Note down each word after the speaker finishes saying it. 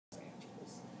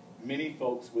Many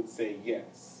folks would say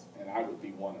yes, and I would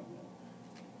be one of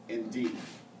them. Indeed,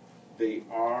 they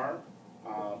are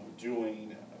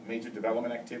doing major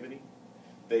development activity.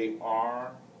 They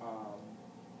are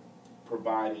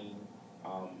providing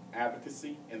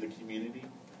advocacy in the community.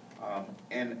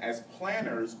 And as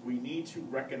planners, we need to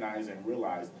recognize and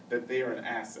realize that they are an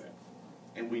asset.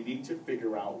 And we need to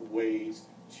figure out ways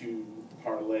to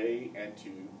parlay and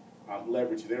to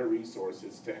leverage their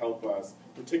resources to help us,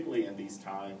 particularly in these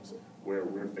times where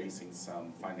we're facing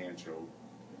some financial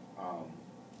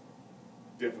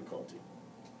difficulty.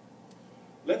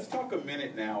 Let's talk a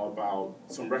minute now about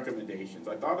some recommendations.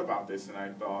 I thought about this and I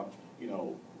thought, you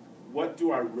know, what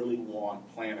do I really want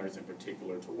planners in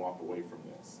particular to walk away from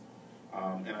this?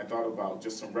 And I thought about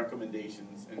just some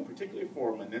recommendations, and particularly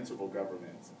for municipal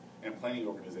governments and planning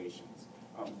organizations,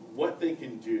 what they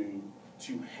can do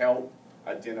to help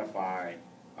identify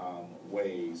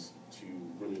ways to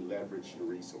really leverage your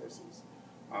resources.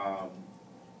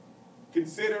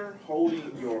 Consider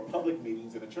holding your public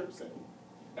meetings in a church setting.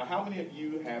 Now, how many of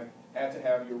you have had to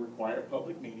have your required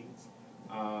public meetings?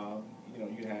 You know,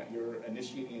 you're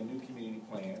initiating a new community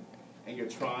plan, and you're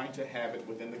trying to have it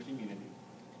within the community,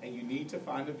 and you need to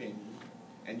find a venue,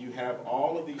 and you have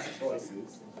all of these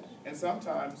choices, and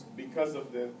sometimes because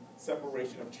of the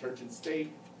separation of church and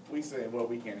state, we say, well,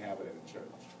 we can't have it at a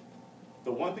church.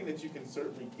 The one thing that you can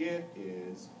certainly get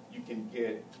is you can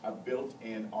get a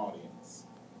built-in audience.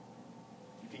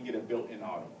 You can get a built-in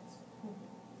audience.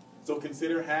 So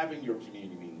consider having your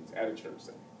community meetings at a church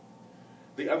setting.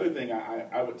 The other thing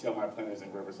I would tell my planners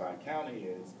in Riverside County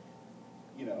is,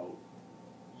 you know,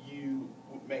 you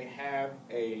may have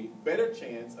a better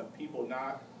chance of people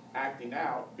not acting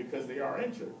out because they are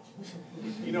in church.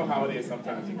 You know how it is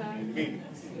sometimes in community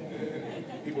meetings.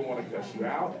 People want to cuss you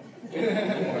out. People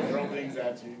want to throw things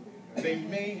at you. They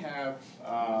may have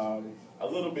a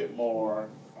little bit more,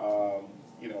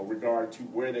 you know, regard to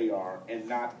where they are and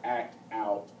not act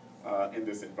out in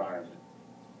this environment.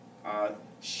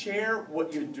 Share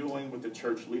what you're doing with the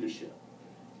church leadership.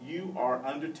 You are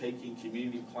undertaking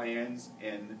community plans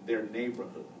in their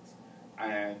neighborhoods,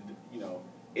 and you know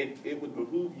it would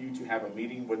behoove you to have a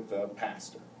meeting with the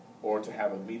pastor or to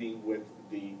have a meeting with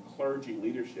the clergy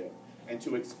leadership and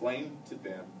to explain to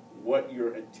them what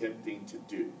you're attempting to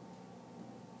do.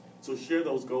 So share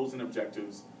those goals and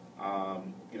objectives,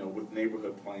 you know, with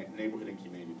neighborhood and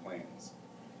community plans.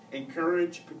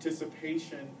 Encourage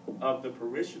participation of the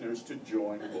parishioners to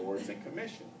join boards and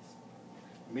commissions.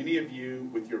 Many of you,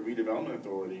 with your redevelopment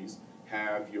authorities,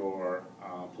 have your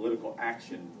political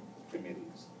action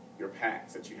committees, your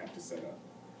PACs that you have to set up.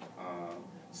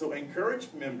 So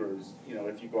encourage members, you know,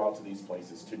 if you go out to these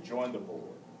places, to join the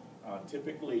board.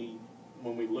 Typically,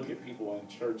 when we look at people in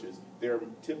churches, they're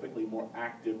typically more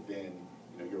active than,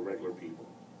 you know, your regular people.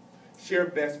 Share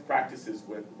best practices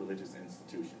with religious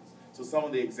institutions. So some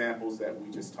of the examples that we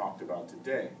just talked about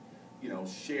today, you know,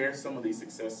 share some of these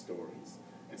success stories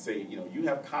and say, you know, you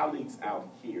have colleagues out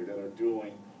here that are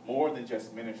doing more than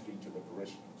just ministry to the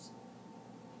parishioners.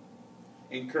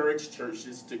 Encourage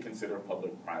churches to consider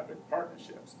public-private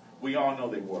partnerships. We all know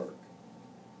they work.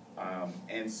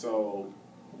 And so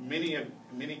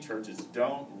many churches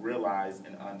don't realize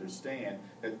and understand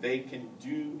that they can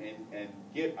do and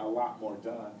get a lot more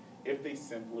done if they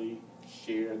simply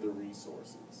share the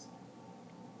resources.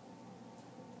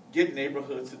 Get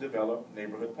neighborhoods to develop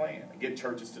neighborhood plans. Get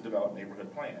churches to develop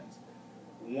neighborhood plans.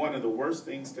 One of the worst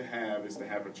things to have is to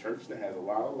have a church that has a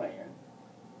lot of land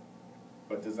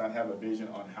but does not have a vision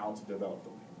on how to develop the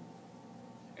land.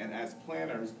 And as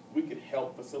planners, we could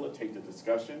help facilitate the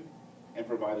discussion and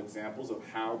provide examples of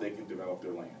how they can develop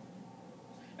their land.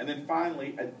 And then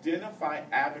finally, identify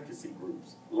advocacy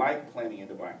groups like Planning in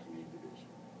the Black Community Division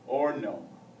or NOMA,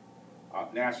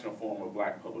 National Forum of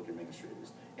Black Public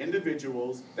Administrators.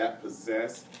 Individuals that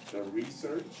possess the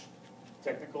research,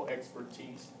 technical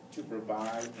expertise to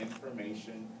provide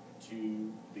information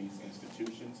to these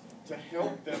institutions to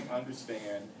help them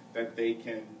understand that they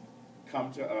can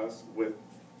come to us with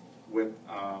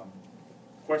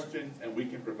questions, and we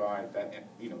can provide that,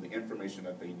 you know, the information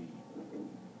that they need.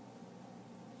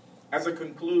 As I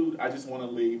conclude, I just want to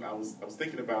leave. I was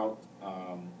thinking about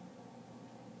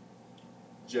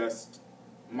just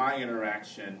my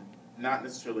interaction, not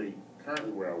necessarily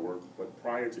currently where I work, but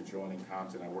prior to joining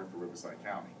Compton, I worked for Riverside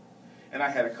County. And I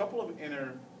had a couple of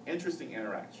interesting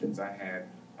interactions. I had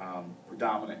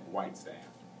predominant white staff.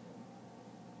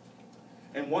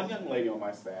 And one young lady on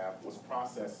my staff was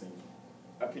processing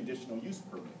a conditional use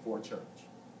permit for a church.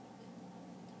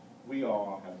 We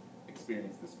all have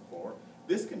experienced this before.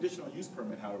 This conditional use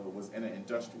permit, however, was in an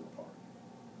industrial park.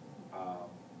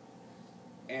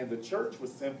 And the church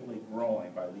was simply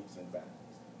growing by leaps and bounds,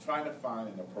 trying to find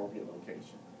an appropriate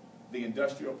location. The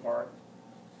industrial park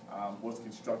was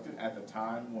constructed at the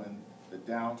time when the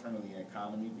downturn of the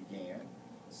economy began,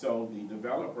 so the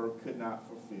developer could not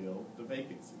fulfill the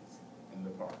vacancies in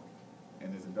the park,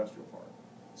 in his industrial park.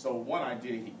 So one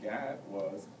idea he got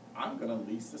was, I'm going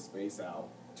to lease the space out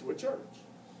to a church.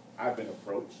 I've been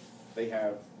approached. They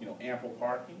have, ample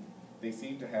parking. They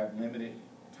seem to have limited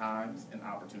times and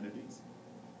opportunities.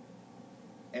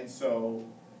 And so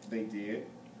they did.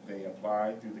 They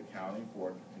applied through the county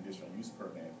for a conditional use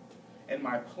permit. And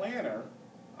my planner,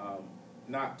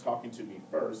 not talking to me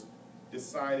first,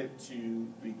 decided to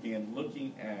begin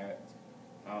looking at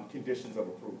conditions of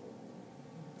approval.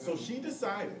 So she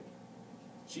decided,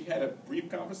 she had a brief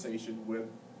conversation with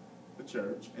the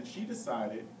church, and she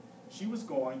decided she was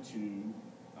going to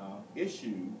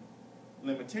issue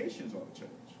limitations on the church.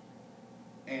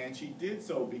 And she did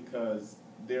so because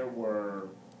there were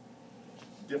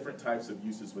different types of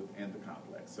uses within the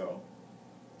complex. So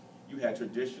you had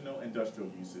traditional industrial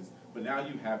uses, but now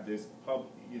you have this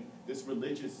this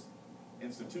religious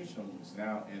institutional use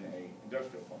now in an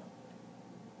industrial park.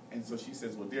 And so she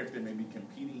says, well, there may be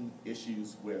competing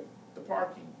issues with the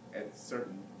parking at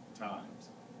certain times.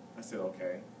 I said,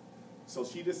 okay. So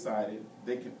she decided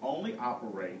they can only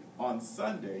operate on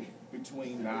Sunday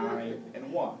between 9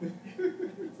 and 1.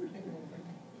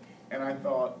 And I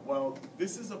thought, well,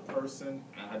 this is a person,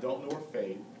 I don't know her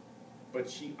faith, but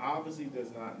she obviously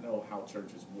does not know how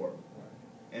churches work,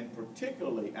 and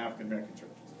particularly African-American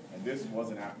churches. And this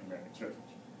was an African-American church.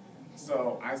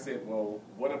 So I said, well,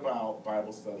 what about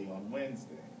Bible study on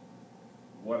Wednesday?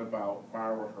 What about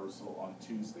choir rehearsal on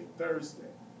Tuesday,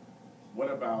 Thursday?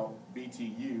 What about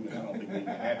BTU? And I don't think we even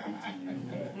had BTU,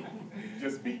 but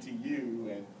just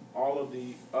BTU and all of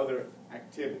the other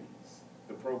activities,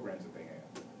 the programs that they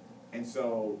have. And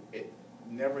so it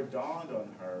never dawned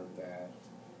on her that,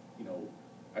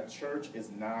 a church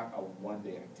is not a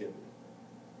one-day activity.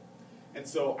 And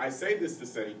so I say this to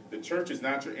say, the church is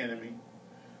not your enemy.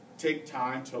 Take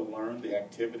time to learn the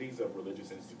activities of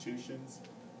religious institutions,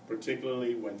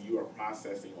 particularly when you are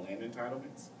processing land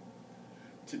entitlements.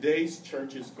 Today's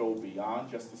churches go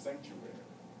beyond just the sanctuary.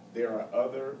 There are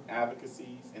other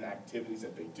advocacies and activities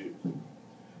that they do.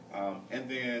 And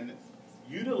then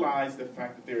utilize the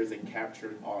fact that there is a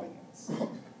captured audience.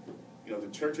 The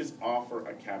churches offer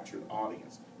a captured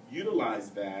audience. Utilize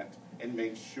that and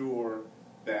make sure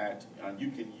that you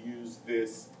can use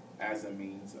this as a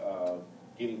means of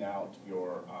getting out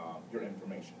your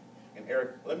information. And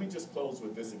Eric, let me just close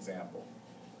with this example.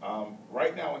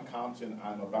 Right now in Compton,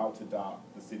 I'm about to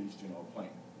adopt the city's general plan.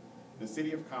 The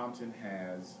city of Compton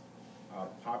has a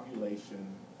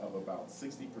population of about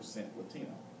 60%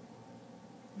 Latino.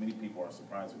 Many people are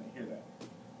surprised when they hear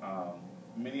that.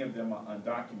 Many of them are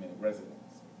undocumented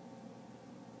residents.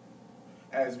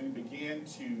 As we begin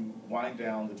to wind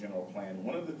down the general plan,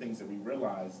 one of the things that we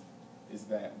realized is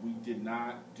that we did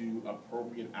not do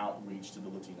appropriate outreach to the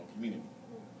Latino community.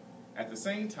 At the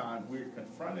same time, we're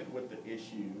confronted with the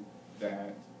issue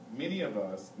that many of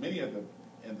the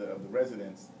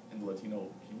residents in the Latino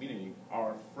community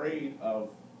are afraid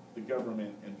of the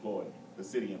government employee, the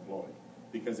city employee,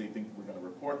 because they think we're going to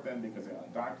report them because they're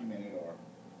undocumented or,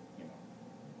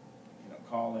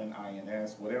 call in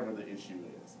INS, whatever the issue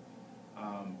is.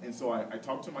 And so I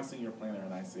talked to my senior planner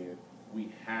and I said,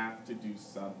 we have to do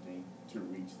something to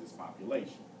reach this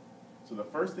population. So the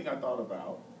first thing I thought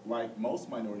about, like most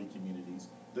minority communities,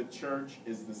 the church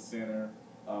is the center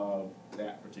of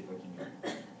that particular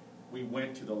community. We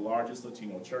went to the largest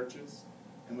Latino churches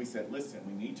and we said, listen,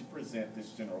 we need to present this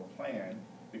general plan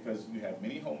because you have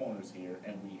many homeowners here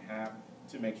and we have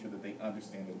to make sure that they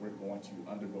understand that we're going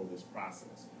to undergo this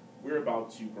process. We're about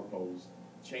to propose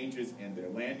changes in their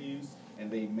land use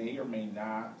and they may or may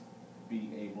not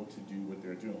be able to do what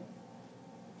they're doing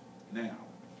now.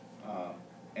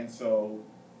 And so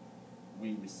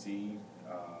we received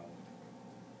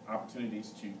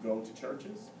opportunities to go to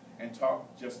churches and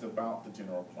talk just about the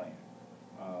general plan.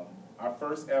 Our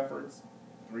first efforts,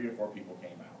 3 or 4 people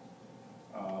came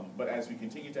out. But as we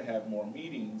continue to have more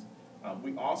meetings,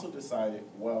 we also decided,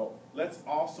 well, let's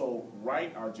also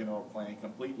write our general plan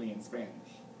completely in Spanish.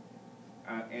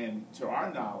 And to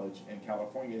our knowledge, in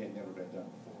California, it had never been done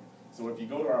before. So if you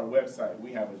go to our website,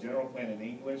 we have a general plan in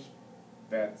English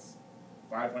that's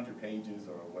 500 pages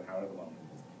or however long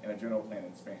it is, and a general plan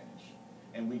in Spanish.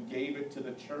 And we gave it to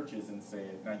the churches and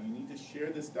said, now you need to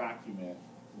share this document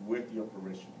with your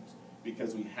parishioners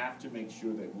because we have to make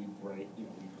sure that we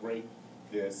break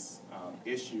this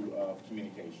issue of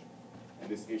communication and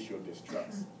this issue of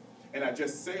distrust. And I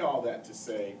just say all that to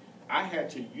say, I had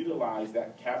to utilize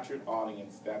that captured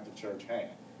audience that the church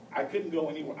had. I couldn't go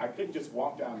anywhere. I couldn't just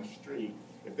walk down the street.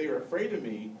 If they were afraid of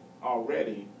me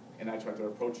already, and I tried to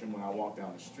approach them when I walked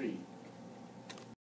down the street,